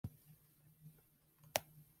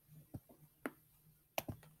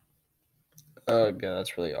Yeah,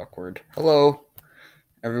 that's really awkward. Hello,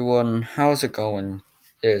 everyone. How's it going?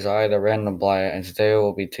 It is I, the Random Blight, and today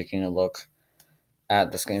we'll be taking a look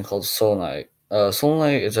at this game called Soul Knight. Soul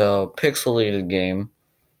Knight is a pixelated game.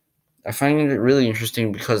 I find it really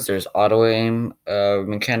interesting because there's auto aim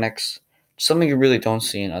mechanics, something you really don't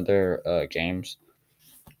see in other games.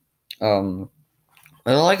 Um,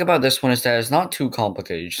 what I like about this one is that it's not too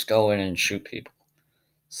complicated. You just go in and shoot people.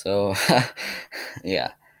 So,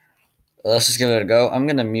 yeah. Let's just give it a go. I'm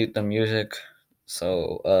gonna mute the music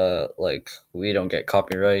so we don't get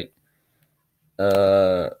copyright.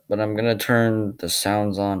 But I'm gonna turn the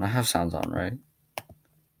sounds on. I have sounds on, right?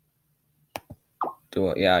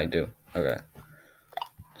 Yeah, I do. Okay.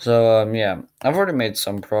 So yeah, I've already made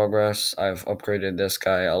some progress. I've upgraded this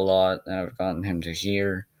guy a lot, and I've gotten him to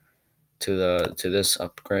here to this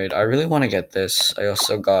upgrade. I really want to get this. I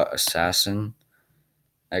also got assassin.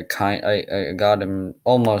 I got him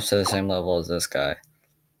almost to the same level as this guy.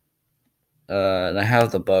 And I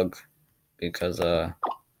have the bug because I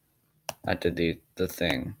did the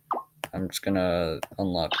thing. I'm just gonna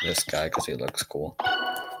unlock this guy because he looks cool.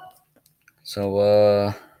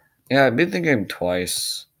 So yeah, I beat the game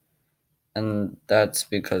twice, and that's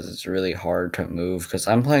because it's really hard to move because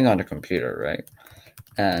I'm playing on a computer, right?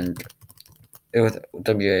 And with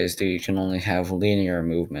WASD, you can only have linear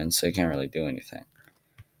movements, so you can't really do anything.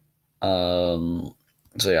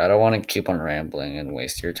 So yeah, I don't want to keep on rambling and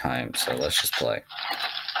waste your time, so let's just play.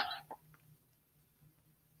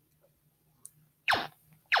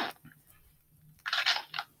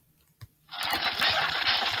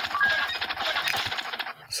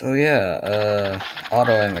 So yeah,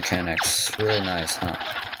 auto aim mechanics, really nice, huh?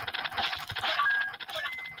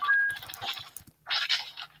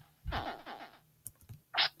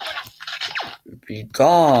 Be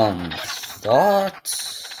gone, thought.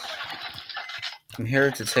 I'm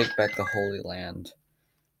here to take back the Holy Land.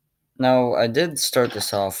 Now, I did start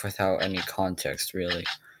this off without any context, really,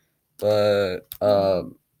 but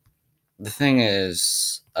the thing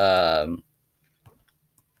is, so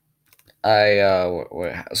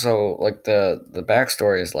like the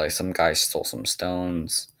backstory is like some guy stole some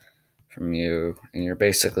stones from you, and you're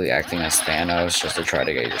basically acting as Thanos just to try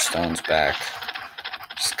to get your stones back.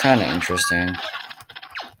 It's kind of interesting.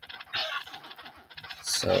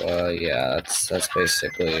 So yeah, that's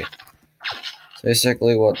basically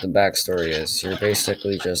what the backstory is. You're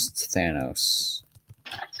basically just Thanos,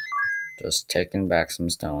 just taking back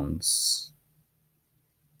some stones.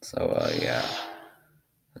 So yeah,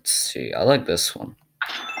 let's see. I like this one.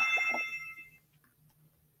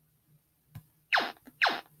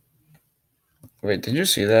 Wait, did you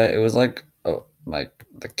see that? It was like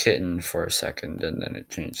the kitten for a second, and then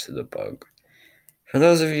it changed to the bug. For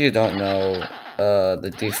those of you who don't know,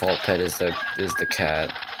 the default pet is the cat.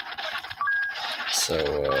 So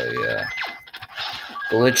yeah,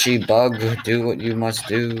 glitchy bug, do what you must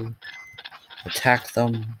do. Attack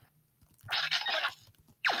them.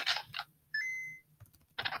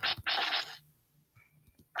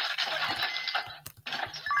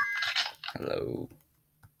 Hello.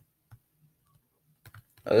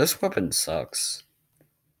 Oh, this weapon sucks.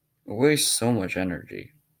 It wastes so much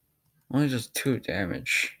energy. Only just 2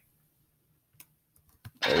 damage.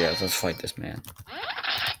 Oh yeah, let's fight this man.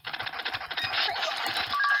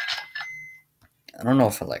 I don't know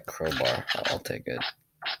if I like crowbar. I'll take it.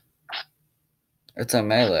 It's a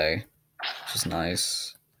melee, which is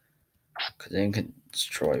nice. Because it can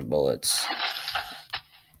destroy bullets.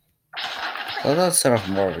 Well, that set off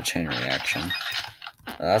more of a chain reaction.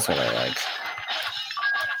 That's what I like.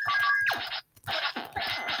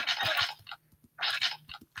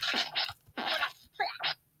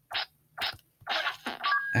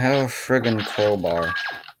 I have a friggin' crowbar.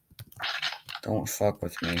 Don't fuck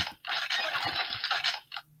with me.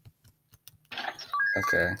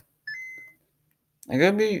 Okay.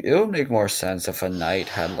 It would make more sense if a knight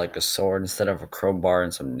had like a sword instead of a crowbar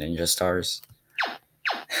and some ninja stars.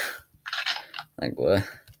 Like what?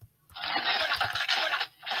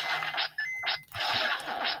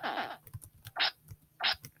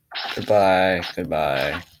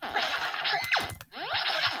 Goodbye.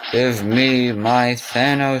 Give me my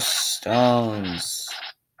Thanos stones.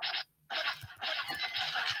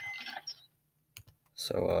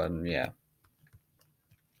 So yeah.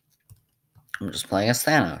 I'm just playing as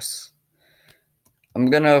Thanos. I'm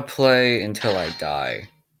gonna play until I die,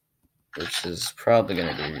 which is probably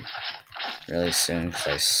gonna be really soon because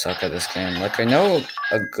I suck at this game. Like, I know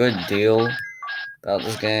a good deal about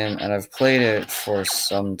this game, and I've played it for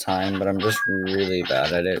some time, but I'm just really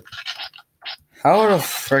bad at it. How the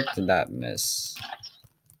frick did that miss?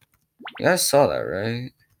 You guys saw that,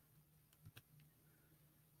 right?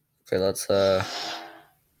 Okay, let's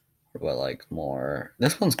what like more?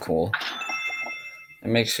 This one's cool. It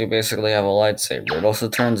makes you basically have a lightsaber. It also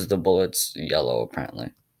turns the bullets yellow,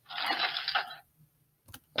 apparently.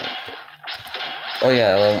 Oh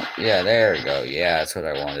yeah, yeah. There we go. Yeah, that's what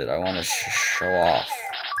I wanted. I want to show off.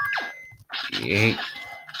 Yeet.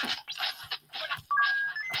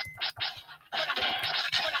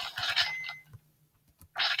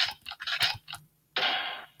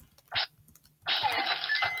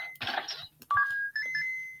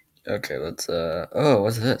 Okay, let's oh,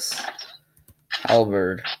 what's this?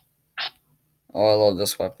 Halberd. Oh, I love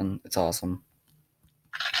this weapon. It's awesome.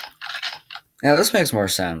 Yeah, this makes more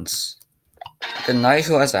sense. Like a knight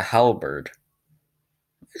who has a halberd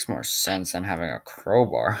makes more sense than having a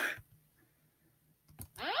crowbar.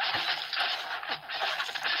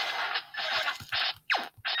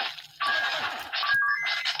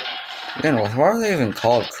 Again, why are they even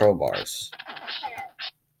called crowbars?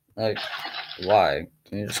 Like, why?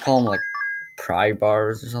 Can you just call them like pry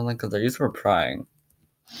bars or something? Because they're used for prying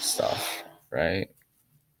stuff, right?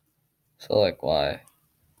 So like, why?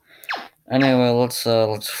 Anyway,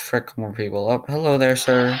 let's frick more people up. Hello there,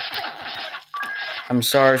 sir. I'm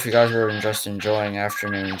sorry if you guys were just enjoying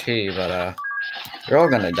afternoon tea, but you're all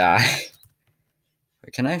gonna die.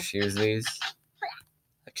 Wait, can I fuse these?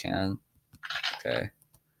 I can. Okay.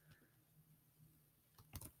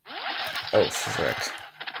 Oh frick!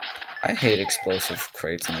 I hate explosive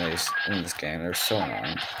crates in this game. They're so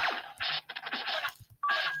annoying.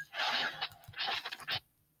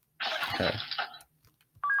 Okay.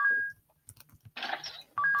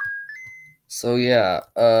 So yeah,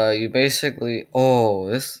 you basically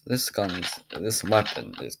this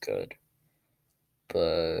weapon is good,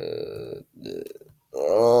 but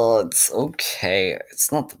it's okay.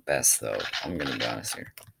 It's not the best though. I'm gonna be honest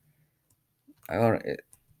here.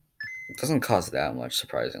 It doesn't cost that much,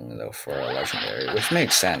 surprisingly though, for a legendary, which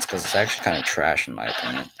makes sense because it's actually kind of trash in my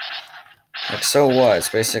opinion. Like, so what? It's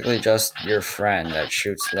basically just your friend that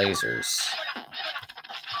shoots lasers.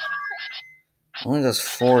 Only does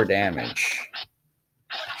 4 damage.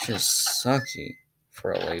 Which is sucky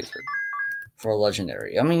for a laser. For a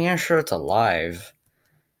legendary. I mean, yeah, sure, it's alive.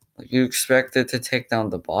 Like, you expect it to take down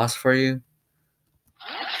the boss for you?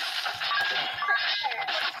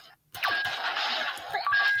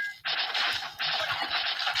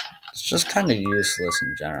 It's just kind of useless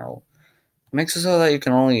in general. It makes it so that you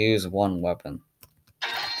can only use one weapon.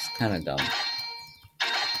 It's kind of dumb.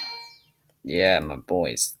 Yeah, my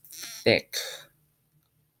boy's thick.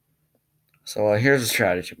 So here's the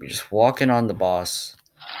strategy. We just walk in on the boss.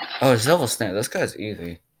 Oh, it's Devil Snake. This guy's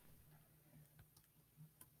easy.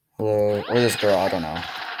 Hello, or this girl. I don't know.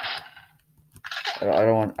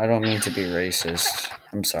 I don't mean to be racist.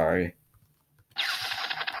 I'm sorry.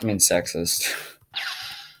 I mean sexist.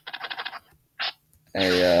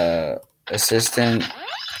 A assistant.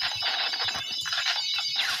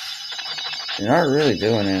 You're not really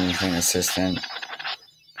doing anything, assistant.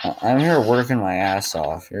 I'm here working my ass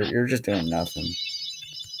off. You're just doing nothing.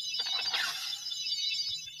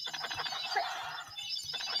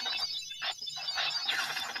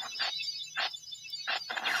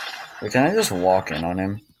 Wait, can I just walk in on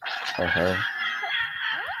him? Or her?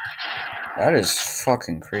 That is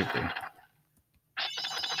fucking creepy.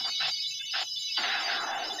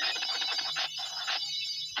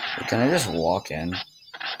 Wait, can I just walk in?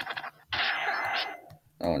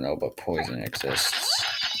 Oh no, but poison exists.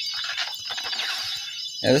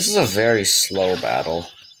 Yeah, this is a very slow battle.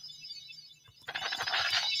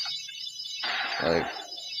 Like,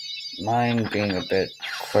 mine being a bit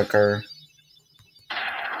quicker.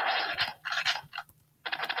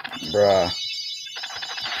 Bruh.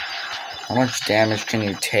 How much damage can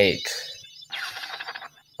you take?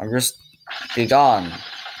 I'm just... Be gone.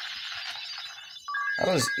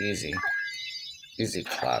 That was easy. Easy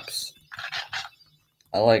claps.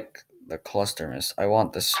 I like the cluster miss. I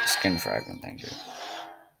want this skin fragment, thank you.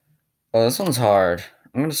 Oh, this one's hard.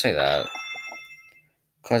 I'm gonna say that.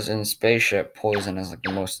 Because in Spaceship, poison is like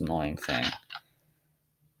the most annoying thing.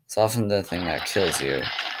 It's often the thing that kills you.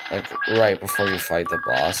 Like, right before you fight the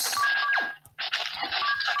boss.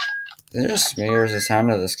 Is it just me, or is the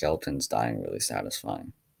sound of the skeletons dying really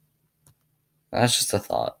satisfying? That's just a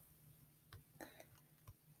thought.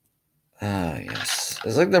 Ah, yes.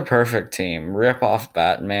 It's like the perfect team. Rip off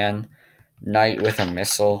Batman, Knight with a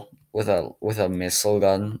missile, with a missile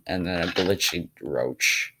gun, and then a glitchy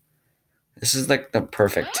roach. This is like the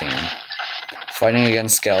perfect team. Fighting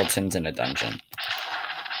against skeletons in a dungeon.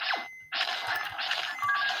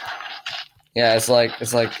 Yeah, it's like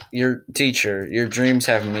your teacher. Your dreams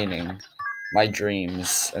have meaning. my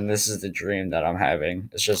dreams, and this is the dream that I'm having.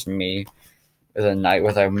 It's just me with a knight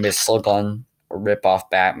with a missile gun, a rip-off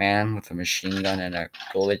Batman with a machine gun, and a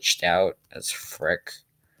glitched out as frick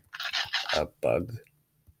a bug.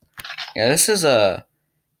 Yeah, this is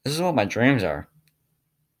what my dreams are.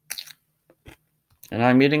 And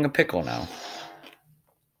I'm eating a pickle now.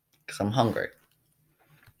 Because I'm hungry.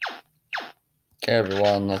 Okay,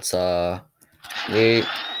 everyone, let's, eat.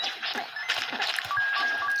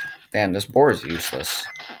 Damn, this board is useless.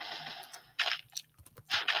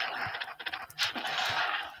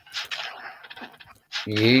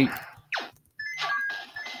 Yeet.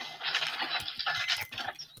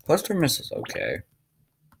 Cluster miss is okay.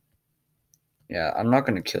 Yeah, I'm not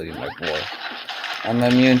gonna kill you, my boy. I'm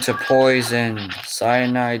immune to poison.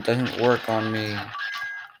 Cyanide doesn't work on me.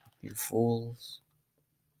 You fools.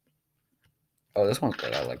 Oh, this one's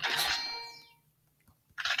good. I like this.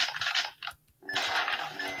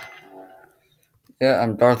 Yeah,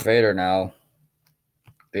 I'm Darth Vader now.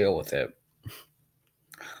 Deal with it.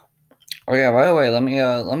 Oh yeah, by the way, let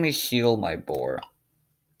me heal my boar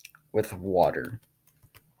with water.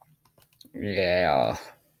 Yeah,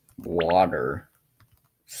 water.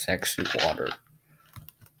 Sexy water.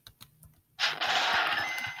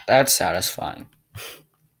 That's satisfying.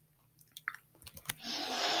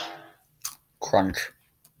 Crunch.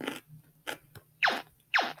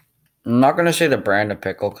 I'm not gonna say the brand of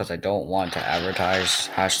pickle because I don't want to advertise.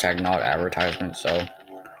 Hashtag not advertisement. So,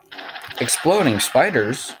 exploding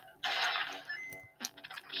spiders.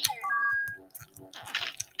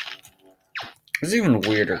 It's even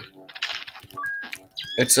weirder.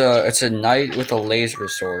 It's a knight with a laser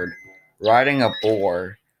sword, riding a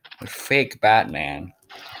boar, a fake Batman,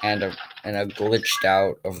 and a glitched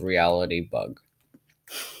out of reality bug.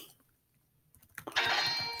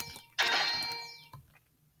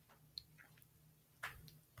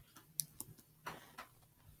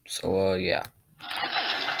 So yeah.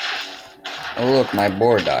 Oh look, my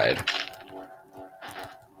boar died.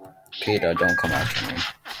 Peter, don't come after me.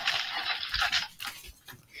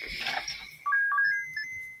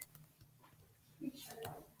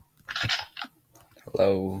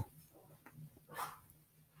 Hello.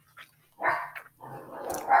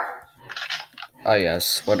 Oh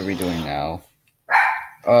yes, what are we doing now?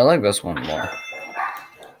 Oh, I like this one more.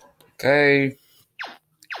 Okay.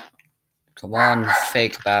 Come on,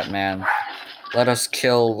 fake Batman. Let us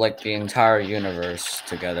kill, like, the entire universe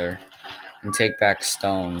together. And take back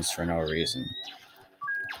stones for no reason.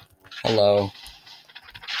 Hello.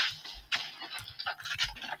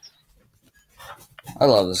 I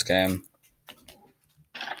love this game.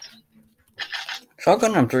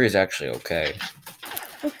 Shotgun M3 is actually okay.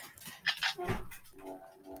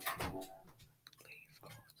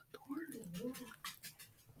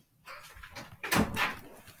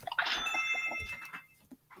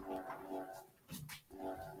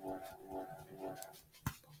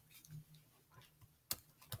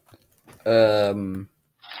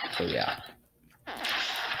 So yeah.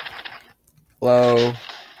 Hello.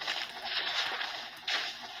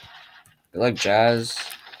 You like jazz?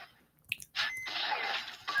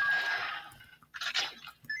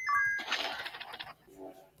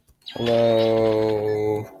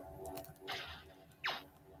 Hello.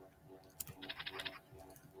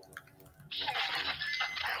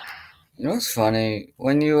 You know what's funny?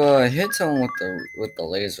 When you hit someone with the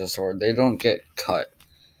laser sword, they don't get cut.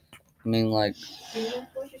 I mean, like,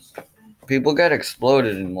 people get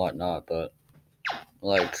exploded and whatnot, but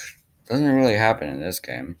like, doesn't really happen in this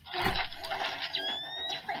game.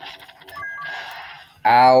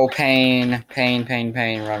 Ow, pain, pain, pain,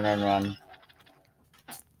 pain, run, run, run.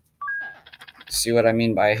 See what I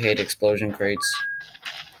mean by I hate explosion crates?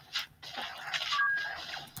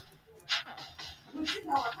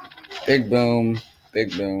 Big boom,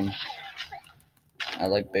 big boom. I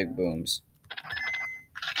like big booms.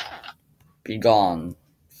 Be gone.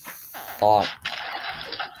 Thought.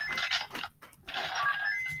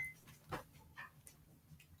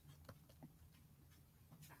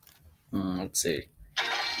 Let's see.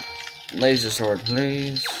 Laser sword,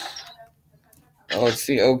 please. Oh, it's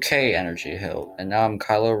the OK energy hill. And now I'm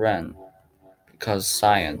Kylo Ren. Because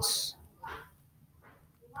science.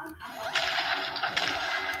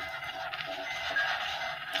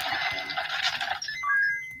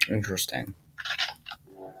 Interesting.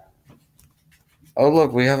 Oh,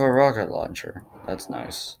 look, we have a rocket launcher. That's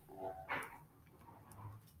nice.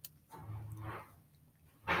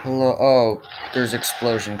 Hello. Oh, there's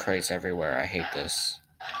explosion crates everywhere. I hate this.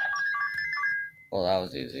 Well, that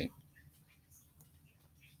was easy.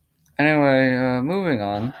 Anyway, moving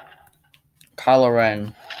on. Kylo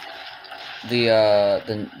Ren. the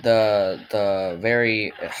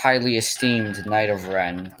very highly esteemed Knight of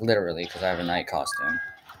Ren, literally, because I have a knight costume.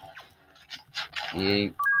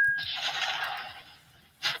 Yeet.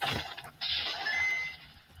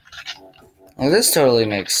 Well, this totally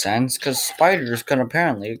makes sense, because spiders can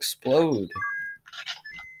apparently explode.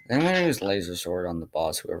 I'm gonna use laser sword on the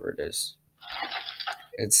boss, whoever it is.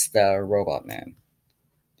 It's the robot man.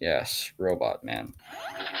 Yes, robot man.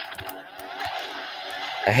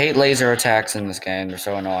 I hate laser attacks in this game, they're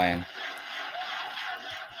so annoying.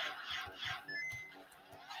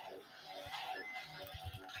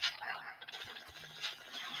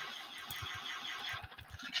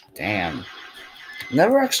 Damn.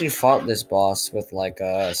 Never actually fought this boss with like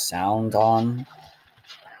a sound on.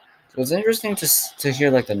 So it's interesting to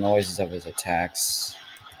hear like the noises of his attacks.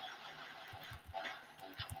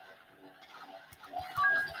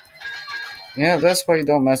 Yeah, that's why you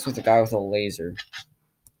don't mess with the guy with a laser.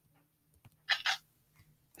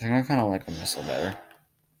 I think I kind of like a missile better.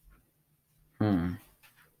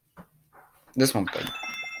 This one's good.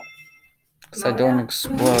 Because I don't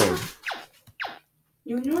explode.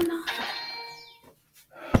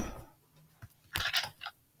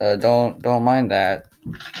 Don't mind that.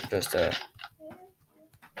 Just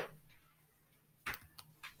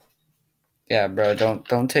yeah, bro.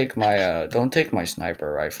 Don't take my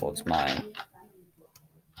sniper rifle. It's mine.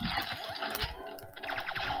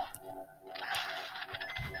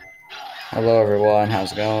 Hello everyone.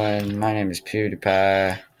 How's it going? My name is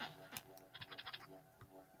PewDiePie.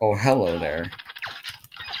 Oh, hello there.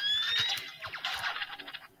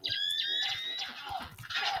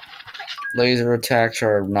 Laser attacks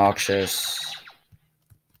are obnoxious.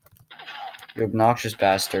 You obnoxious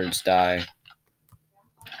bastards die.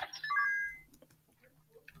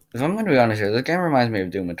 If I'm gonna be honest here, this game reminds me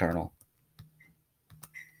of Doom Eternal.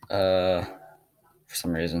 For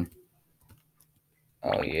some reason.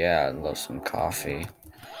 Oh yeah, I love some coffee.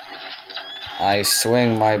 I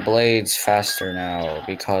swing my blades faster now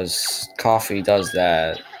because coffee does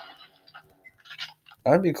that.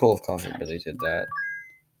 That'd be cool if coffee really did that.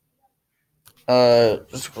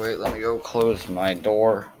 Just wait, let me go close my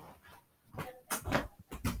door.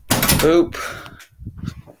 Boop.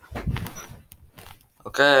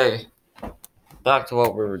 Okay. Back to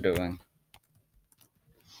what we were doing.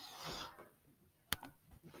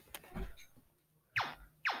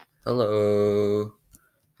 Hello.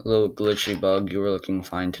 Hello, glitchy bug. You were looking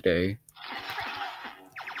fine today.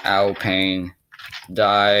 Ow, pain.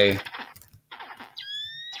 Die.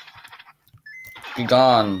 Be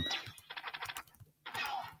gone.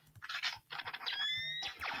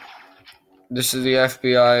 This is the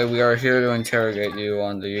FBI. We are here to interrogate you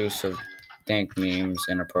on the use of dank memes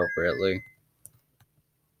inappropriately.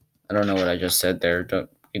 I don't know what I just said there.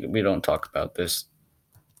 We don't talk about this.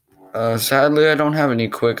 Sadly, I don't have any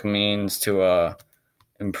quick means to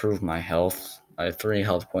improve my health. I have 3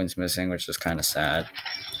 health points missing, which is kind of sad.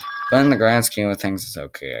 But in the grand scheme of things, it's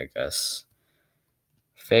okay, I guess.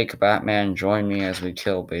 Fake Batman, join me as we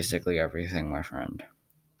kill basically everything, my friend.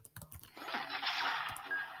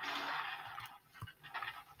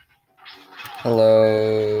 Hello.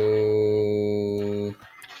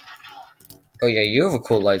 Oh yeah, you have a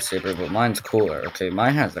cool lightsaber, but mine's cooler. Okay,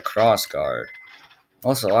 mine has the cross guard.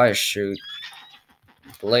 Also, I shoot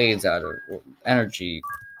blades out of energy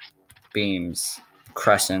beams,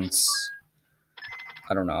 crescents.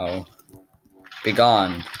 I don't know. Be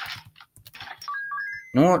gone.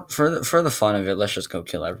 You know what? For the fun of it, let's just go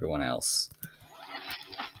kill everyone else.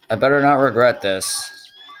 I better not regret this.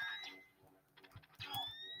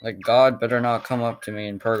 Like, God better not come up to me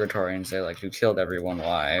in purgatory and say, like, you killed everyone,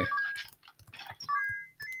 why?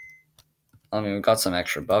 I mean, we got some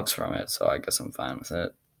extra bucks from it, so I guess I'm fine with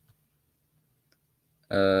it.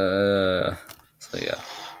 So yeah.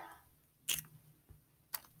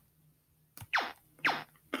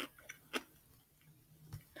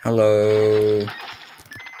 Hello.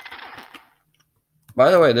 By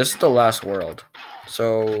the way, this is the last world.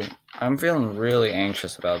 So, I'm feeling really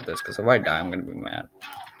anxious about this, because if I die, I'm going to be mad.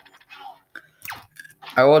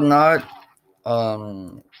 I will not,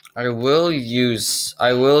 I will use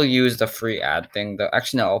the free ad thing, though.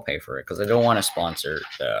 Actually, no, I'll pay for it, because I don't want to sponsor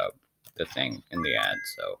the thing in the ad,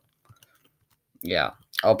 so. Yeah,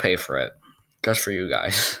 I'll pay for it. Just for you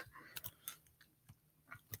guys.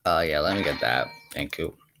 Yeah, let me get that. Thank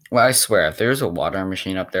you. Well, I swear, if there's a water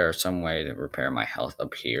machine up there or some way to repair my health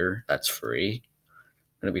up here that's free,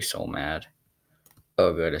 I'm gonna be so mad.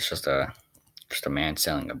 Oh, good. It's just a man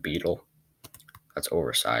selling a beetle. That's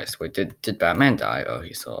oversized. Wait, did Batman die? Oh,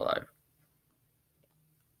 he's still alive.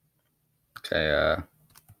 Okay,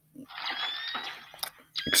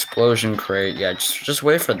 Explosion crate. Yeah, just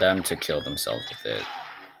wait for them to kill themselves with it.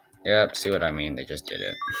 Yep, see what I mean? They just did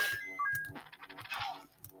it.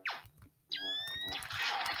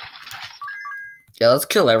 Yeah, let's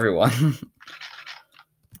kill everyone.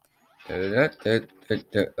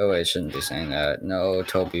 Oh, I shouldn't be saying that. No,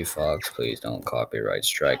 Toby Fox, please don't copyright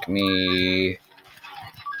strike me.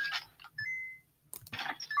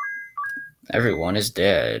 Everyone is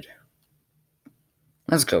dead.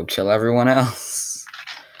 Let's go kill everyone else.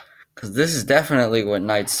 Because this is definitely what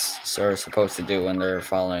knights are supposed to do when they're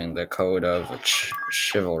following the code of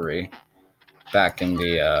chivalry back in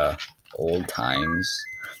the old times.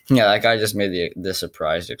 Yeah, that guy just made the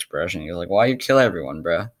surprised expression. He was like, why you kill everyone,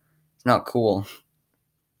 bruh? It's not cool.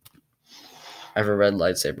 I have a red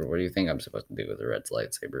lightsaber. What do you think I'm supposed to do with a red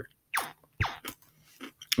lightsaber?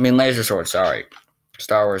 I mean, laser sword, sorry.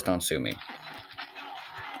 Star Wars, don't sue me.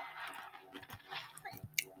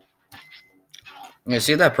 You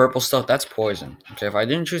see that purple stuff? That's poison. Okay, if I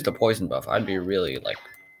didn't choose the poison buff, I'd be really, like,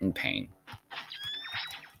 in pain.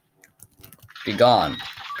 Be gone.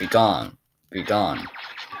 Be gone. Be gone.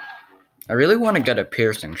 I really want to get a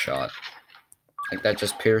piercing shot. Like, that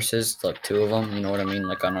just pierces, like, 2 of them, you know what I mean?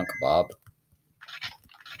 Like, on a kebab.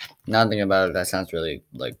 Now thinking about it, that sounds really,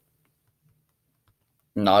 like,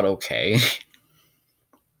 not okay.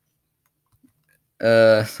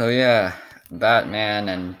 So yeah, Batman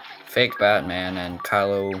and fake Batman and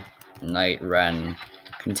Kylo Knight Ren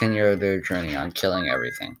continue their journey on killing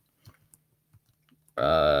everything.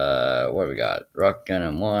 What we got? Rock gun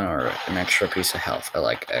and 1 or an extra piece of health. I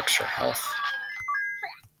like extra health.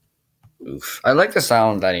 Oof. I like the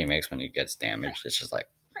sound that he makes when he gets damaged. It's just like,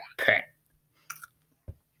 peh.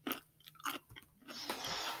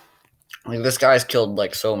 Like, this guy's killed,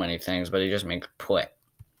 like, so many things, but he just makes peh.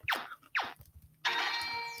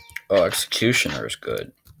 Oh, Executioner is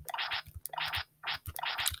good.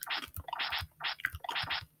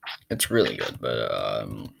 It's really good, but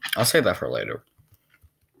I'll save that for later.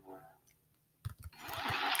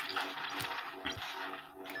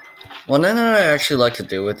 One thing that I actually like to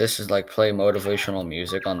do with this is like play motivational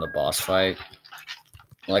music on the boss fight,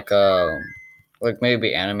 like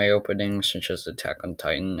maybe anime openings, such as Attack on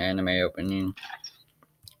Titan anime opening.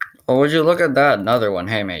 Oh, would you look at that? Another one.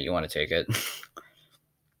 Hey, mate, you want to take it?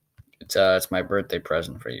 It's my birthday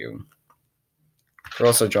present for you. For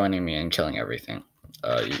also joining me and killing everything.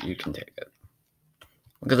 You can take it.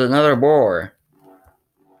 Look at another boar.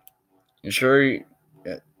 You sure?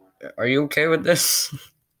 Are you okay with this?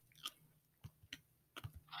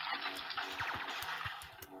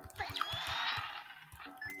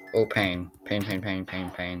 Oh, pain. Pain, pain, pain, pain,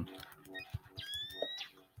 pain.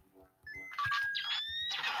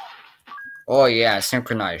 Oh, yeah,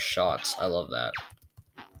 synchronized shots. I love that.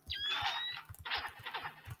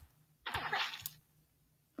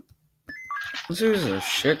 This is a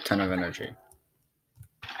shit ton of energy.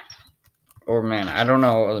 Or man, I don't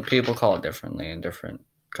know. People call it differently in different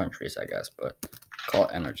countries, I guess, but call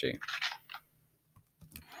it energy.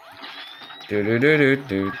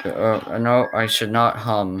 Oh, no, I should not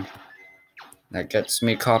hum. That gets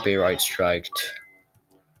me copyright striked.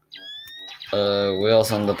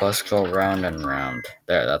 Wheels on the bus go round and round.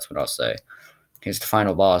 There, that's what I'll say. He's the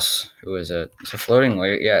final boss. Who is it? It's a floating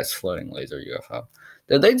laser. Yeah, it's floating laser UFO.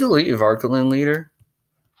 Did they delete Varkalin Leader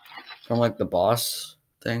from like the boss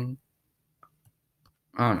thing?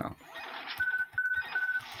 I don't know.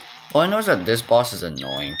 All I know is that this boss is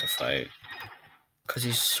annoying to fight. Because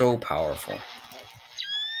he's so powerful.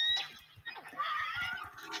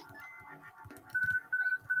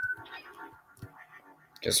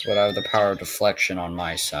 Guess what? I have the power of deflection on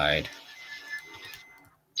my side.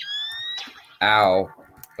 Ow.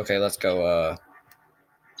 Okay, let's go,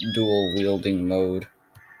 dual wielding mode.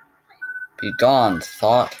 Be gone,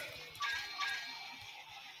 thought.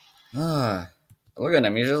 Look at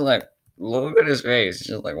him. He's just like, look at his face. He's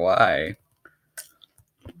just like, why?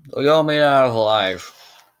 We all made it out of alive.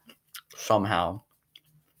 Somehow.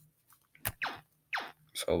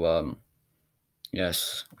 So,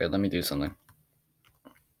 yes. Okay, let me do something.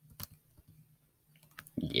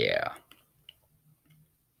 Yeah.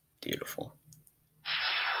 Beautiful.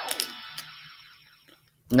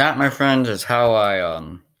 That, my friends, is how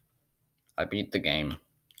I beat the game.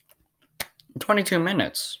 In 22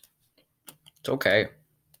 minutes. It's okay.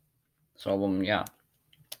 So, yeah.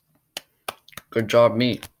 Good job,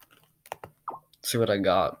 me. Let's see what I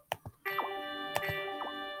got.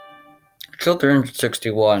 Killed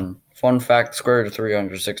 361. Fun fact, square root of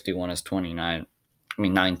 361 is 29. I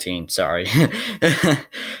mean, 19, sorry.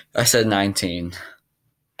 I said 19.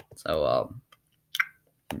 So,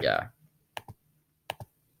 yeah.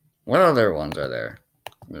 What other ones are there?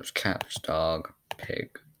 There's cat, there's dog,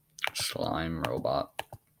 pig, slime, robot,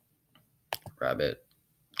 rabbit,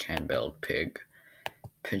 can build, pig,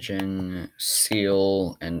 pigeon,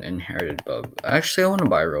 seal, and inherited bug. Actually, I want to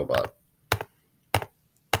buy a robot.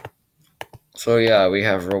 So yeah, we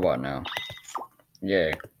have robot now.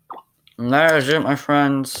 Yay. And that is it, my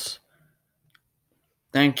friends.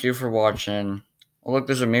 Thank you for watching. Oh, look,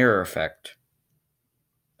 there's a mirror effect.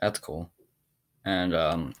 That's cool.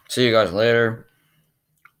 And see you guys later.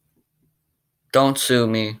 Don't sue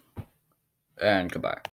me. And goodbye.